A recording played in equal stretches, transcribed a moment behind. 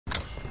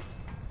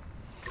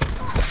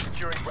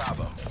Securing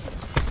Bravo.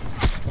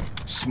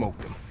 Smoke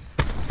them.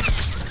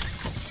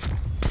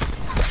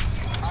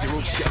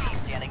 Zero shot.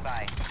 Standing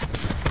by.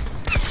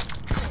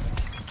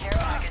 Care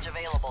package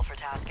available for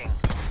tasking.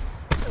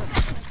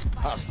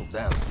 Hostile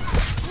down.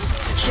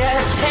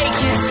 Can't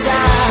take you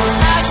down.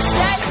 I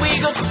said we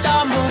gon'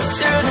 stumble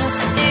through the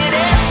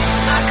city.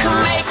 I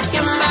could make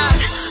you mine.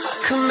 I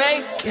could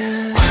make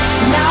it.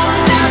 Now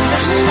I'm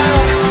never sure.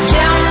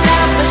 Yeah, I'm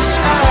never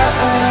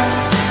sure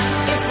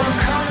if I'm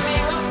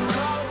coming or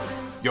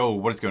going. Yo,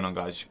 what is going on,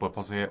 guys? It's your boy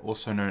Potter here,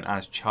 also known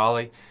as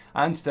Charlie,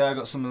 and today I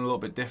got something a little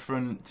bit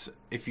different.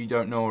 If you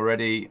don't know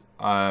already,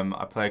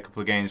 I play a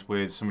couple of games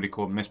with somebody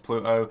called Miss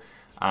Pluto,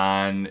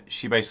 and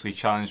she basically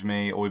challenged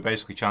me, or we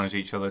basically challenged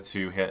each other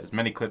to hit as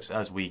many clips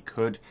as we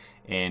could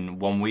in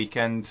one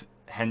weekend,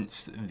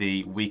 hence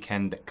the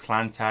weekend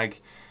clan tag.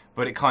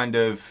 But it kind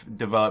of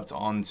developed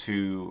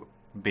onto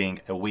being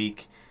a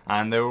week,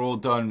 and they were all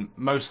done,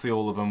 mostly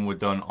all of them were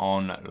done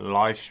on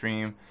live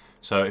stream.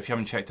 So if you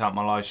haven't checked out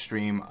my live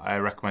stream, I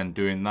recommend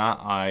doing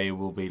that. I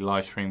will be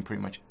live streaming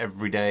pretty much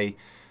every day,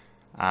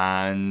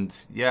 and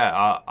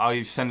yeah,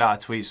 I'll send out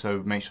a tweet,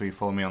 so make sure you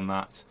follow me on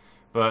that.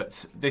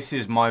 But this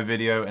is my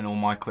video and all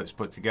my clips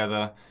put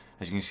together,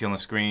 as you can see on the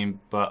screen.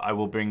 But I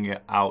will bring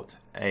out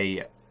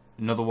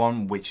another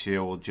one, which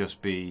will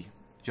just be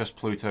just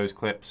Pluto's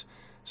clips.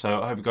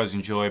 So I hope you guys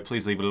enjoy.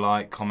 Please leave a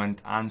like,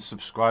 comment, and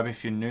subscribe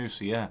if you're new.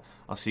 So yeah,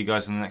 I'll see you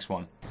guys in the next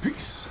one.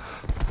 Peace.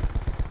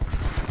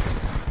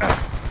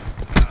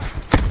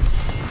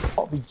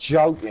 I'll be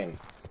joking.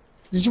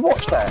 Did you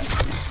watch that?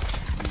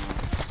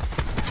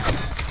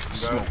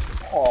 Go.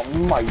 Oh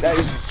mate, that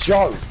is a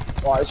joke.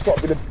 Right, it's got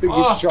to be the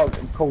biggest joke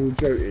in Call of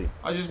Duty.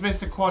 I just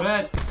missed a quad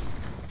head.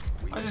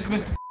 I just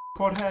missed a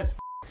quad head.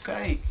 For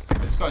sake.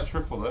 It's got a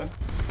triple though.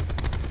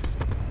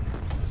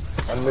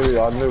 I knew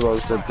I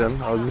was dead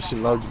then. I was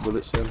missing loads of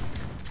bullets then.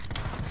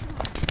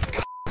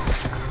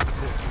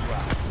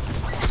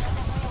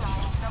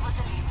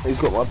 He's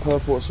got my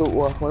purple assault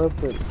rifle and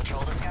everything.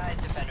 Control the skies,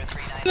 Defender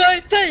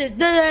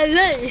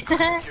 390.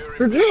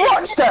 Did you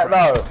watch that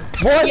though?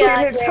 Why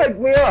didn't it take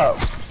me up?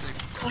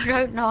 I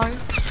don't know.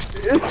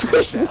 It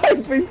just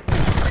made me.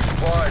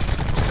 Supplies.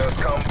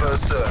 Just come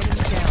first serve.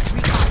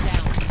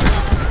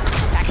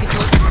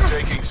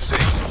 Taking C.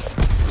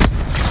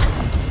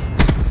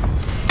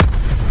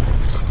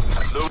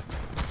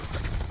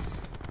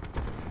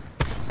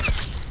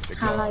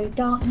 Hello,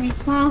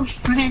 darkness, my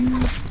friend.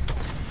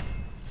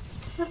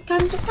 I've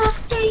come to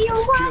talk to you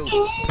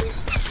again.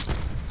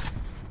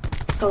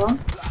 Go on.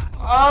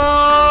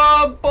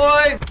 Oh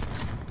boy!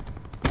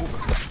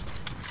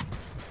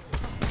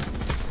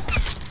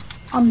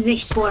 On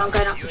this one, I'm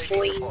going up to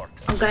 14.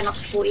 I'm going up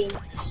to 14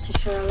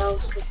 just for a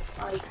lows because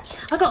I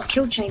got a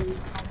kill chain on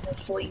the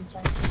 14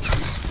 cents.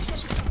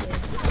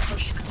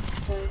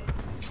 So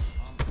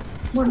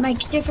wouldn't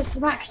make a difference.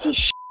 I'm actually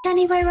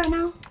anyway right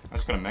now. I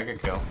just got a mega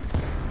kill.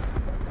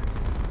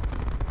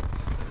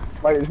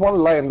 Mate, there's one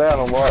laying down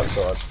on the right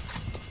side.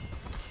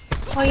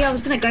 Oh yeah, I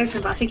was gonna go for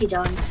him, but I think he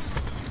died.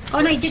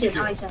 Oh no, he didn't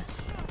either.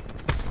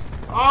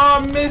 Oh,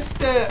 I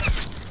missed it!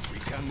 We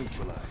can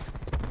neutralize.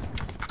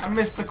 I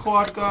missed the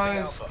quad,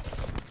 guys.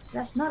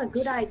 That's not a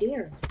good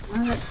idea.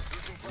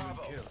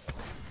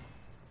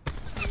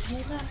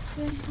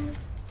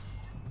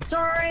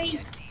 Sorry.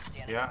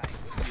 Yeah,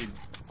 you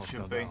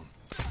should be.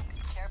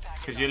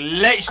 Because you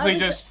literally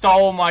just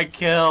stole my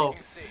kill.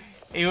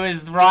 He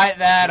was right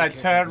there and I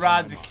turned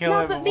around to kill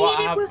him, and what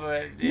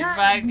happened? He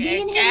fucking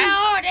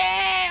killed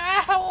him!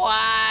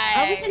 Why?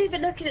 I wasn't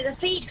even looking at the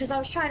feed because I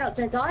was trying not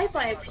to die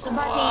by him because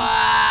somebody...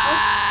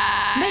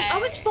 Mate, I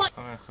was fine.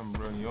 I'm gonna come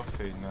ruin your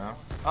feed now.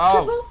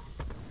 Oh!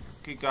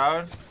 Keep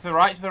going. To the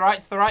right, to the right,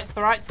 to the right, to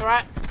the right, to the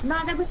right.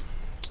 No, there was...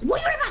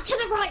 What are you about to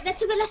the right? They're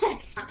to the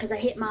left. Because I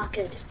hit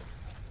marked.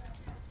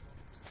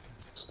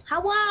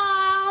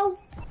 Hello?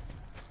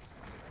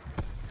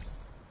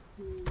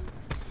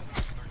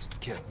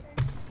 Kill.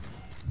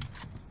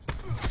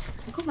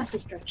 I called my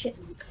sister a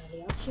chipmunk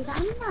earlier. She was like,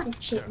 I'm not a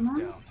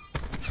chipmunk.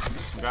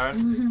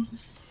 Going.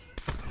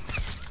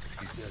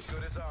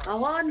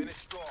 Go on.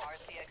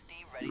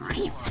 RCXD ready to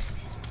deploy.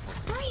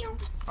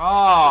 Oh,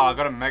 I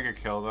got a mega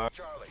kill though.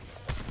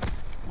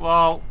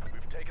 Well.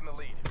 We've taken the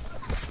lead.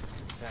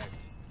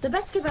 The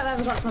best kill I've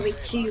ever got is probably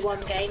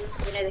 2-1 game.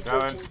 You know the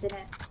kill chains in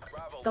it.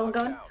 Go on,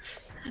 go on.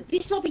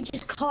 This lobby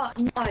just can't.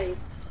 No.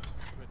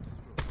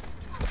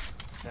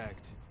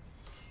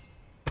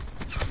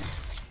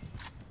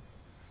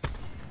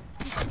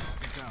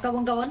 Go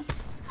on, go on.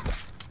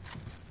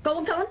 Go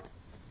on, go on.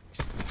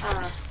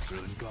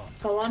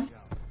 Go on.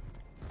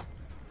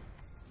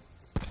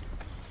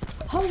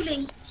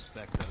 Holy.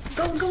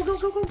 Go on, go, go,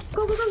 go, go,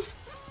 go, go, go.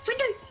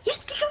 Window.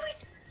 Yes, keep going.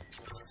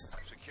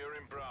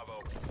 Securing Bravo.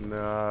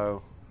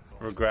 No.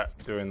 Regret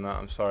doing that.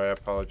 I'm sorry. I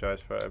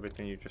apologise for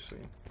everything you've just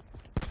seen.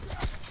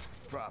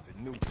 Profit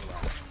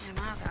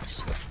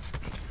neutralized.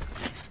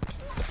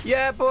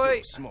 Yeah,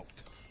 boy.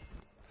 Smoked.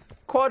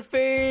 Quad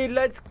feed.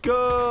 Let's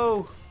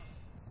go.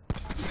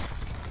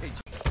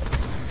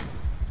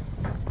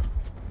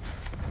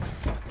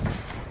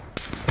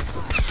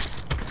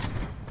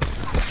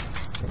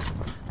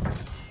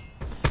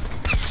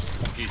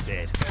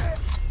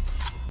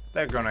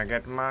 They're gonna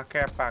get my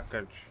care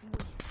package.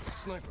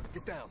 Sniper,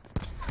 get down.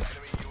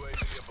 Enemy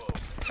UAV above.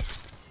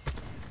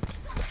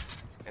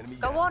 Enemy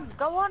Go down. on,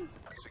 go on.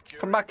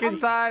 Secure. Come back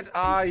inside.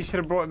 Ah, you should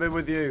have brought him in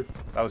with you.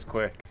 That was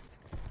quick.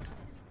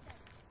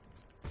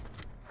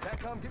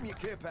 TACCOM, give me a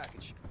care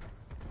package.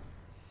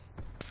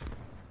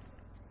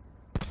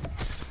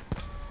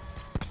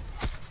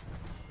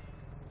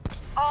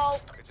 Oh,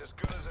 It's as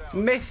good as out.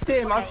 Missed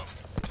him.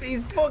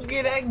 He's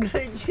fucking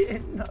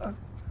exiting. No.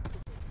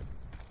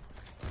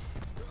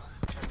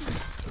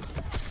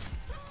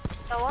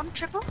 go on,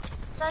 triple.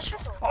 Is that a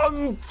triple?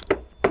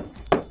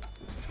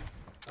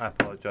 I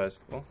apologise.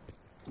 Oh.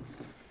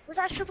 Was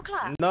that a triple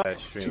clap? No. You're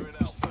Stream. in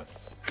Alpha.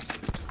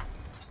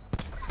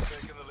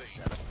 Taking the lead.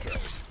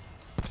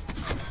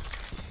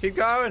 Keep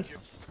going.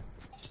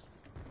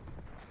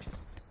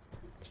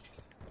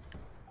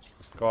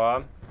 Go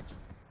on.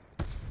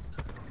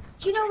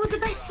 Do you know what the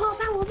best part of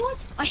that one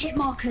was? I hit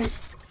markers.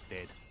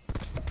 Dead.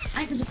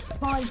 I think it was a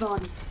 5 on.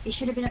 It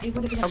should have been. It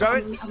would have been a I'm 5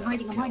 going. on. I'm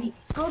hiding. I'm hiding.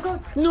 Go,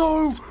 go.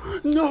 No!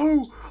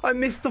 No! I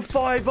missed the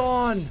 5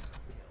 on!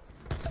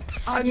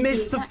 I did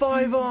missed the exact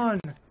 5 same thing. on!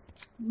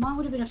 Mine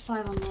would have been a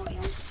 5 on multi.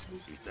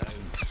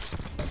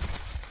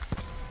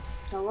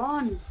 Go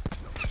on.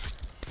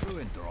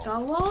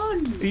 Go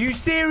on. Are you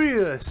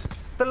serious?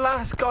 The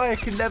last guy I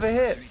can never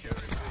hit.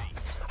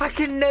 I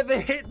can never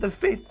hit the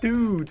 5th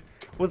dude.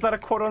 Was that a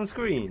quad on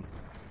screen?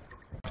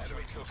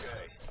 Enemy took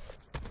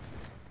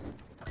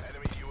A.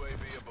 Enemy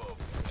UAV above.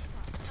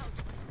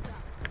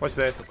 Watch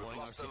this.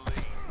 Lost the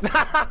lead.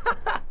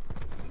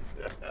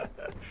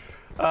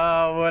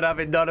 Oh, we're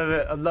having none of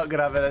it. I'm not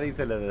gonna have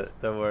anything of it.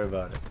 Don't worry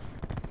about it.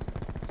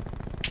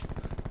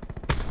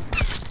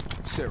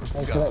 Sarah's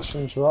My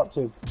connection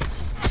interrupted.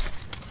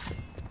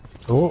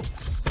 Oh.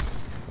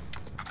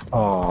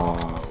 Oh.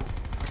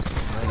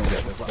 I didn't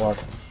get the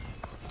quad.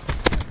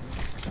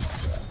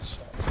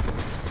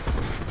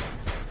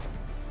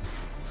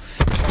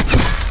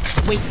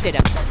 Wasted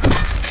him.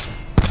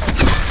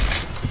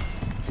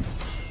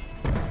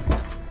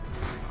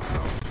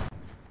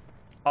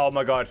 Oh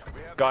my god.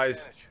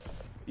 Guys,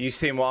 are you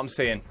seeing what I'm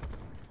seeing?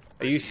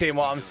 Are you seeing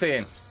what I'm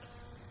seeing?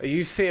 Are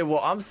you seeing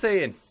what I'm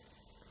seeing?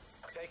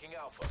 taking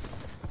Alpha.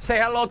 Say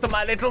hello to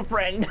my little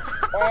friend.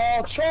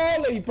 Oh,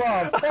 Charlie,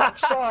 bruv.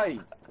 Fuck's sake.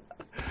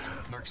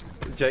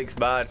 Jake's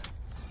bad.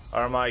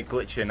 Or am I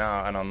glitching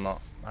out and I'm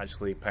not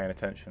actually paying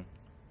attention?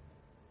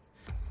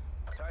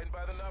 Tightened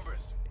by the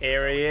numbers.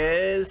 Here he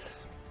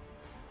is.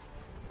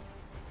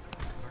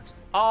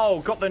 Oh,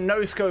 got the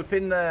no scope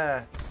in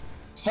there.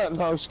 That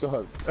no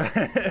scope.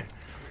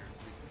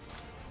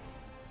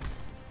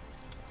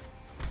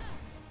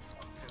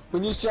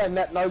 When you said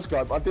that no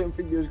scope, I didn't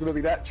think you was gonna be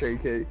that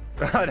cheeky.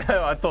 I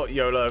know, I thought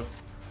YOLO.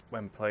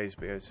 When plays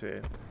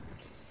BO4.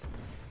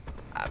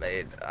 I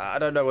mean, I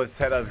don't know what's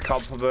said as a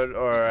compliment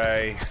or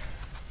a...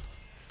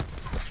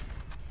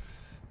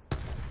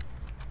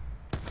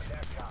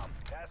 TACCOM,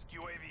 task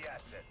UAV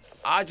asset.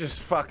 I just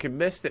fucking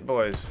missed it,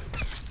 boys.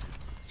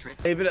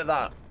 Leave it at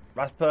that.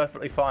 That's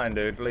perfectly fine,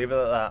 dude. Leave it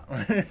at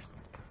that.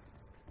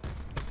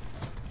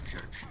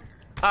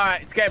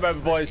 Alright, it's game over,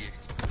 boys.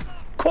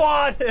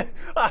 Quad!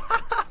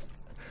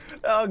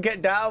 Oh,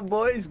 get down,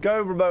 boys.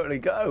 Go remotely.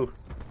 Go.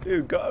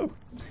 Dude, go.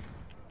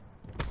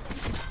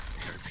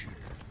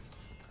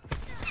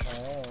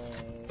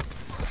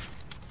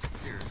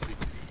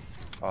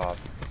 Oh,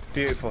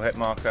 beautiful hit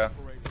marker.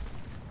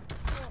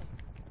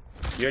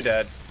 You're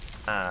dead.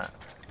 Ah.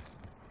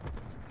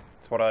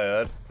 That's what I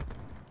heard.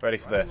 Ready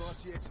for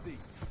this.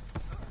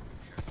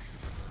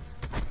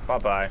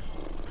 Bye-bye.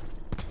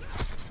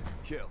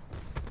 Kill.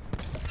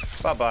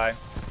 Bye-bye.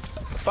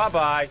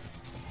 Bye-bye.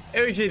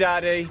 Who's your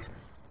daddy?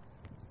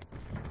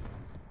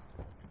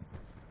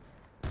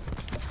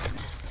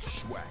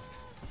 Schwacked.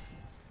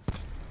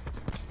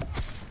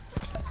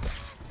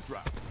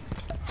 Drop.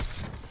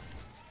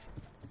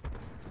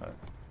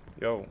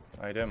 Yo,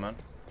 how you doing, man?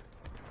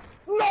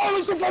 No,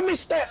 as if I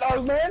missed that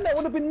though, man. That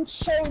would have been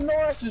so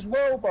nice as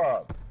well,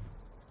 bruv.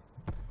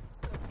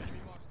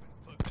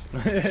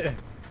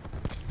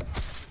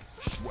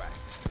 Schwacked.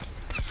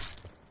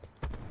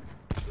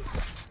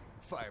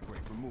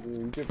 Firebreak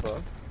removed. Good,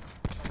 bro.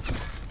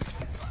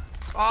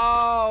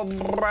 Oh,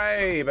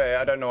 baby.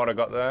 I don't know what I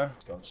got there.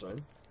 Gone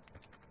soon.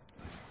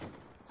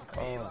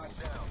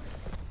 Locked down.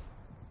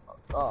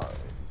 Oh,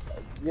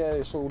 yeah,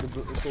 it's all the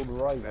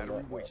raven.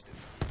 Battery wasted.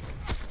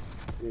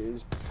 It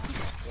is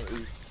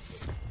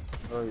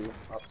very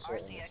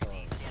upsetting.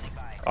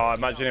 Oh,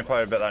 imagine if I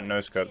had bet that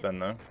no scope then,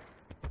 though.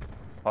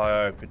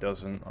 I hope it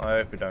doesn't. I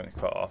hope it don't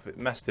cut off. It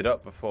messed it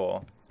up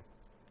before.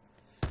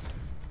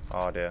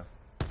 Oh, dear.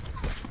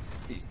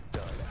 He's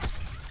done.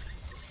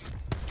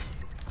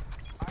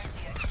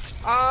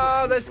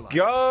 Ah, let's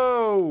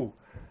go!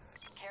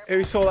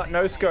 Who saw that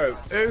no scope?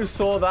 Who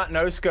saw that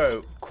no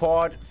scope?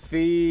 Quad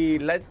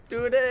feed. Let's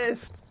do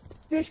this.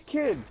 This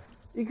kid,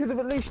 you could have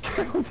at least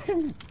killed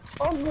him.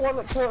 I'm the one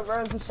that turned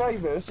around to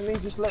save us, and he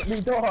just let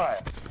me die.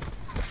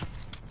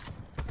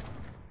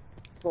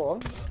 Go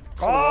on.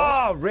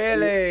 Oh,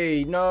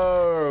 really?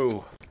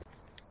 No.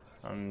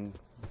 I'm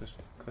just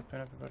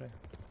flipping everybody.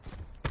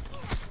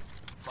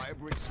 Fire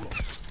break smoke.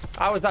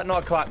 How was that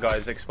not a clap,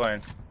 guys?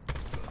 Explain.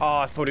 Oh,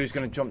 I thought he was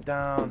going to jump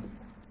down.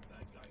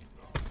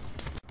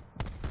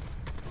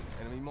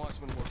 Enemy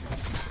marksman working.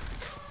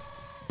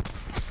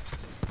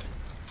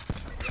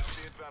 The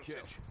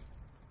advantage.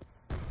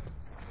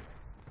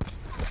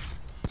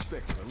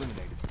 Spectre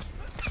eliminated.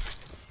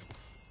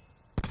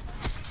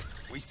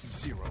 Wasted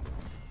 0.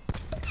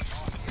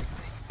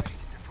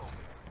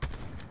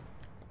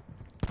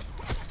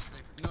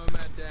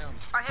 Nomad down.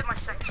 I hit my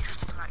second.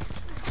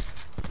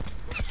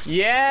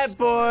 Yeah,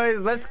 boys,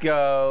 let's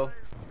go.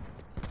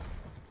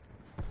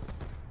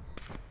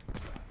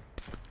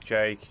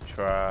 Jake,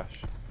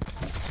 trash.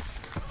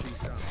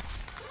 She's done.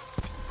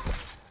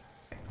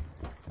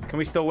 Can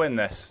we still win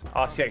this?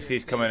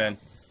 RCXD's coming in.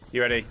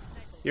 You ready?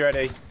 You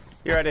ready?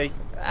 You ready?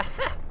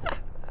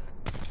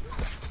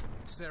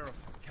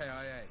 Seraph,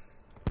 KIA.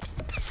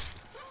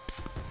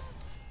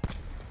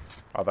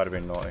 Oh, that'd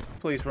have been naughty.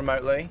 Please,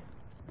 remotely.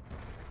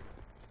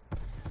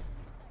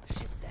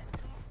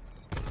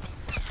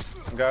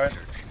 I'm going.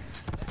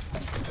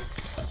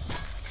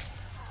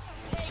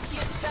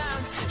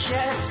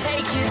 Yeah,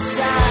 take your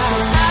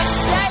time. I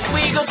said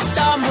we gon'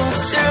 stumble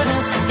through the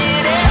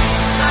city.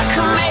 I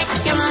can make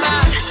you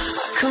mine.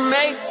 I can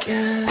make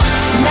you.